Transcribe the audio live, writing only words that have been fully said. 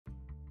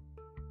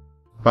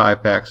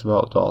5 facts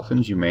about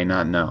dolphins you may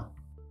not know.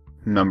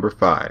 Number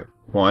 5.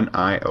 One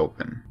eye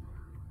open.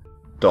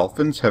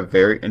 Dolphins have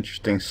very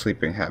interesting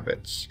sleeping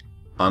habits.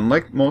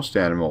 Unlike most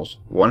animals,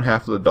 one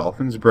half of the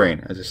dolphin's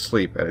brain is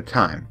asleep at a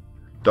time.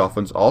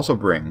 Dolphins also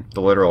bring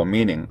the literal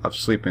meaning of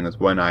sleeping with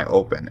one eye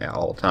open at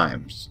all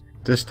times.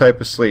 This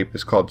type of sleep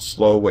is called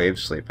slow wave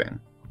sleeping.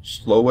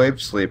 Slow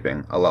wave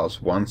sleeping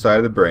allows one side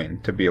of the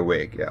brain to be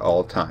awake at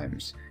all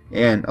times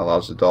and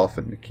allows the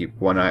dolphin to keep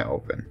one eye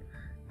open.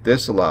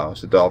 This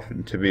allows the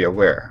dolphin to be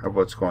aware of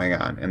what's going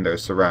on in their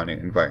surrounding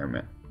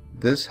environment.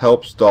 This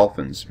helps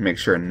dolphins make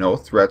sure no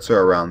threats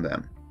are around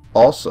them.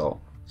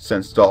 Also,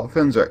 since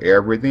dolphins are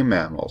air-breathing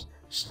mammals,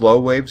 slow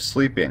wave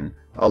sleeping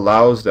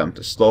allows them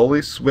to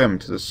slowly swim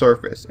to the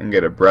surface and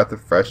get a breath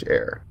of fresh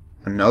air.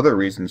 Another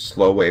reason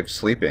slow wave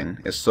sleeping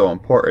is so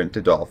important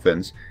to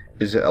dolphins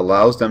is it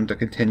allows them to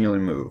continually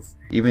move,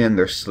 even in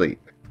their sleep.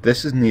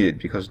 This is needed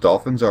because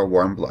dolphins are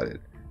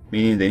warm-blooded,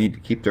 meaning they need to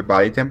keep their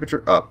body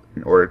temperature up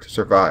in order to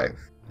survive.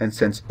 And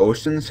since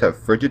oceans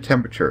have frigid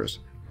temperatures,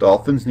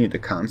 dolphins need to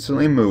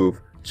constantly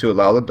move to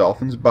allow the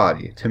dolphin's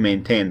body to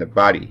maintain the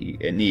body heat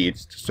it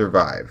needs to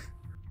survive.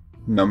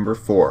 Number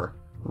 4.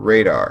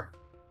 Radar.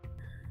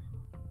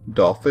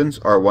 Dolphins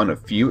are one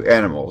of few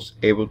animals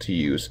able to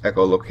use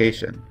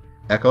echolocation.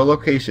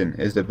 Echolocation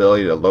is the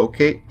ability to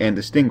locate and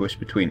distinguish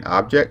between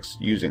objects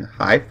using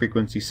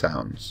high-frequency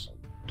sounds.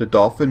 The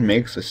dolphin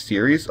makes a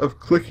series of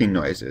clicking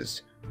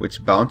noises,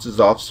 which bounces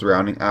off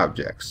surrounding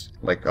objects,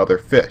 like other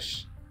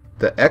fish.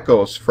 The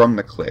echoes from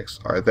the clicks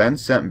are then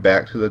sent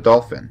back to the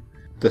dolphin.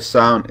 The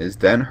sound is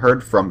then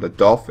heard from the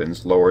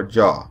dolphin's lower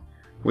jaw,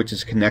 which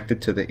is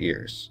connected to the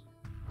ears.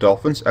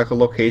 Dolphins'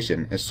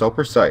 echolocation is so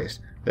precise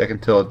that it can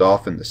tell a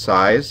dolphin the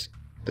size,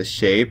 the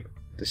shape,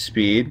 the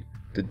speed,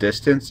 the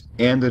distance,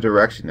 and the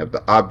direction of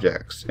the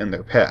objects in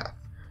their path.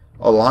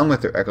 Along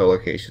with their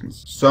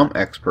echolocations, some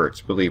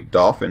experts believe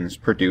dolphins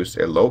produce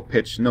a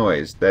low-pitched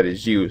noise that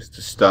is used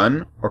to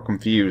stun or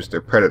confuse their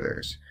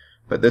predators,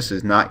 but this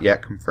is not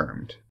yet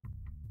confirmed.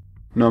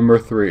 Number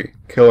 3.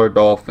 Killer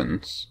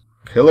dolphins.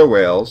 Killer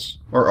whales,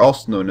 or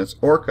also known as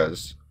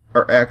orcas,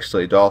 are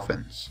actually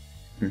dolphins.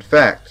 In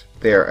fact,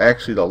 they are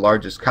actually the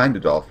largest kind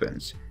of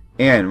dolphins,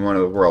 and one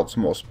of the world's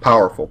most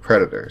powerful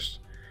predators.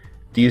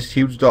 These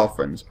huge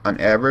dolphins, on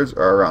average,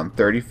 are around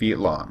 30 feet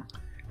long.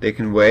 They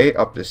can weigh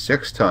up to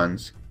 6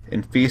 tons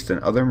and feast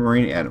on other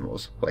marine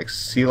animals like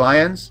sea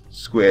lions,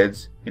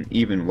 squids, and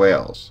even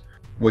whales,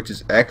 which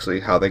is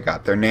actually how they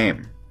got their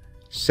name.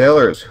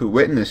 Sailors who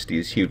witnessed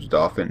these huge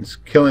dolphins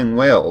killing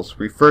whales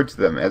referred to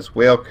them as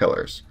whale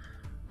killers,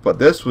 but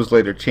this was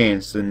later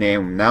changed to the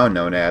name now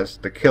known as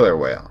the killer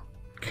whale.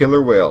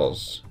 Killer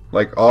whales,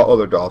 like all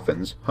other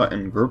dolphins, hunt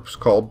in groups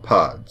called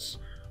pods,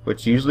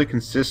 which usually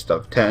consist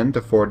of 10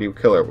 to 40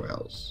 killer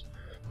whales.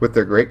 With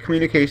their great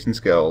communication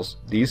skills,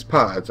 these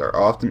pods are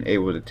often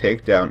able to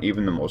take down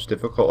even the most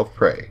difficult of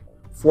prey.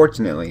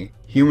 Fortunately,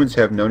 humans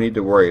have no need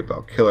to worry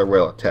about killer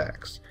whale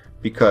attacks,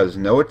 because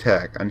no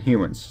attack on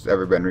humans has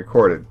ever been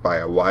recorded by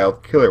a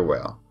wild killer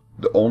whale,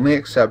 the only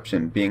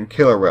exception being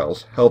killer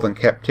whales held in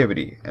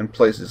captivity in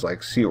places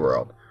like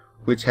SeaWorld,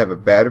 which have a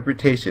bad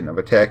reputation of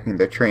attacking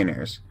their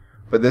trainers,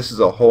 but this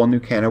is a whole new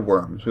can of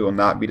worms we will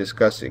not be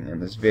discussing in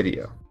this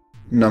video.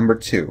 Number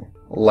 2.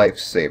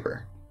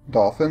 Lifesaver.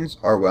 Dolphins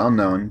are well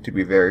known to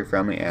be very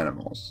friendly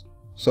animals.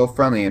 So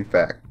friendly, in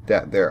fact,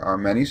 that there are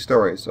many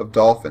stories of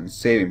dolphins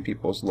saving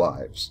people's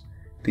lives.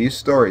 These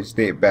stories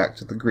date back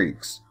to the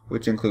Greeks,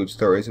 which include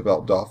stories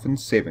about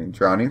dolphins saving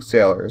drowning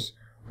sailors,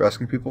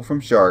 rescuing people from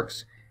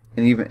sharks,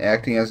 and even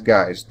acting as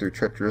guides through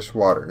treacherous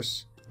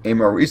waters. A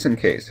more recent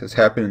case has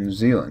happened in New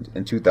Zealand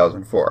in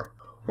 2004,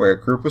 where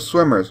a group of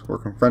swimmers were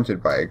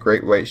confronted by a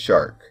great white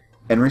shark.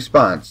 In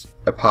response,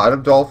 a pod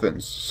of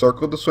dolphins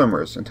circled the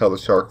swimmers until the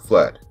shark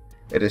fled.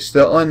 It is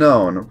still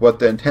unknown what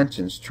the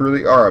intentions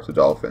truly are of the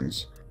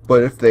dolphins,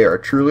 but if they are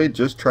truly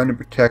just trying to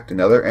protect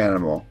another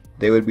animal,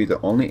 they would be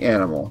the only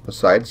animal,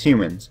 besides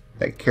humans,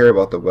 that care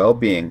about the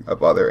well-being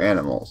of other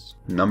animals.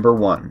 Number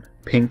 1.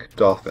 Pink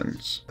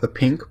dolphins. The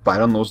pink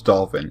bottlenose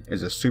dolphin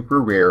is a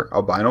super rare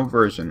albino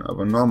version of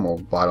a normal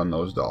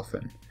bottlenose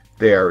dolphin.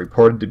 They are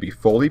reported to be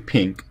fully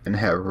pink and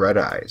have red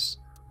eyes.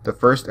 The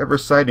first ever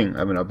sighting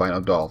of an albino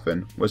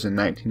dolphin was in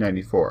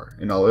 1994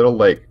 in a little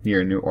lake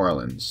near New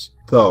Orleans,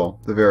 though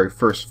the very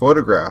first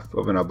photograph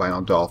of an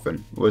albino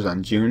dolphin was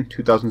on June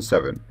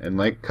 2007 in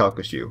Lake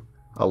Calcasieu,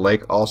 a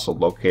lake also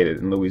located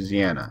in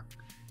Louisiana.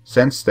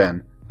 Since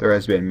then, there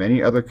has been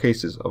many other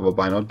cases of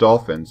albino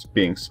dolphins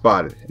being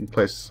spotted in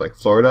places like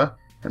Florida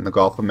and the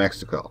Gulf of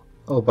Mexico.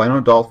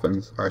 Albino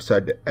dolphins are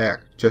said to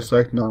act just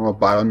like normal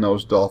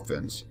bottlenose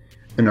dolphins,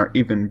 and are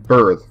even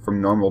birthed from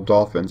normal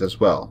dolphins as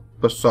well,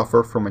 but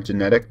suffer from a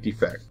genetic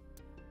defect.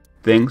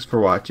 Thanks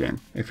for watching.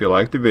 If you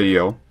liked the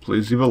video,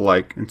 please leave a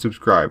like and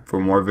subscribe for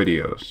more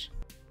videos.